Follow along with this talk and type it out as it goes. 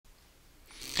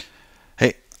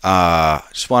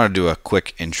Just want to do a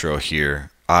quick intro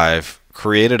here. I've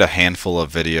created a handful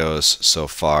of videos so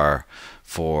far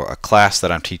for a class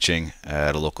that I'm teaching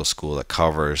at a local school that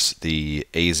covers the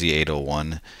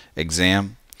AZ-801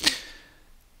 exam.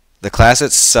 The class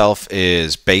itself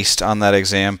is based on that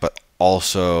exam, but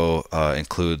also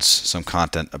includes some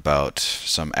content about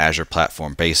some Azure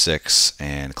platform basics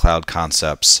and cloud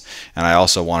concepts. And I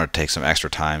also wanted to take some extra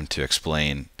time to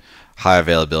explain high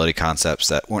availability concepts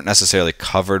that weren't necessarily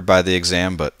covered by the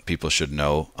exam, but people should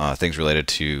know. Things related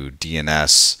to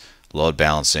DNS, load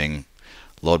balancing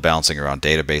around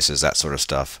databases, that sort of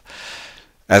stuff.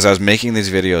 As I was making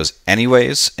these videos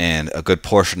anyways, and a good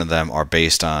portion of them are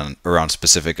based on around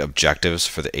specific objectives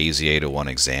for the AZ-801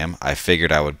 exam, I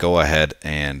figured I would go ahead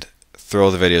and throw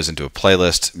the videos into a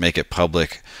playlist, make it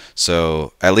public,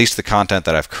 so at least the content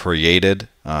that I've created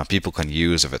people can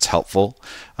use if it's helpful.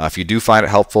 If you do find it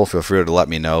helpful, feel free to let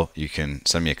me know. You can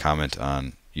send me a comment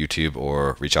on YouTube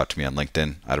or reach out to me on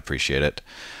LinkedIn. I'd appreciate it.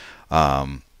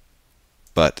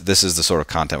 But this is the sort of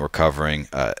content we're covering.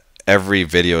 Every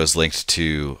video is linked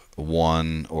to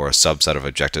one or a subset of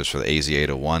objectives for the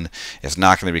AZ-801. It's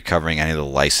not going to be covering any of the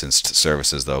licensed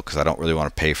services though, because I don't really want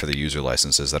to pay for the user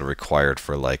licenses that are required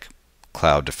for like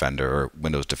Cloud Defender or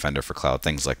Windows Defender for Cloud,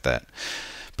 things like that.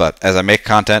 But as I make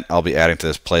content, I'll be adding to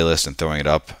this playlist and throwing it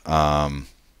up.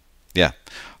 Yeah,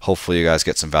 hopefully you guys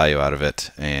get some value out of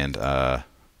it, and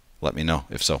let me know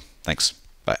if so. Thanks.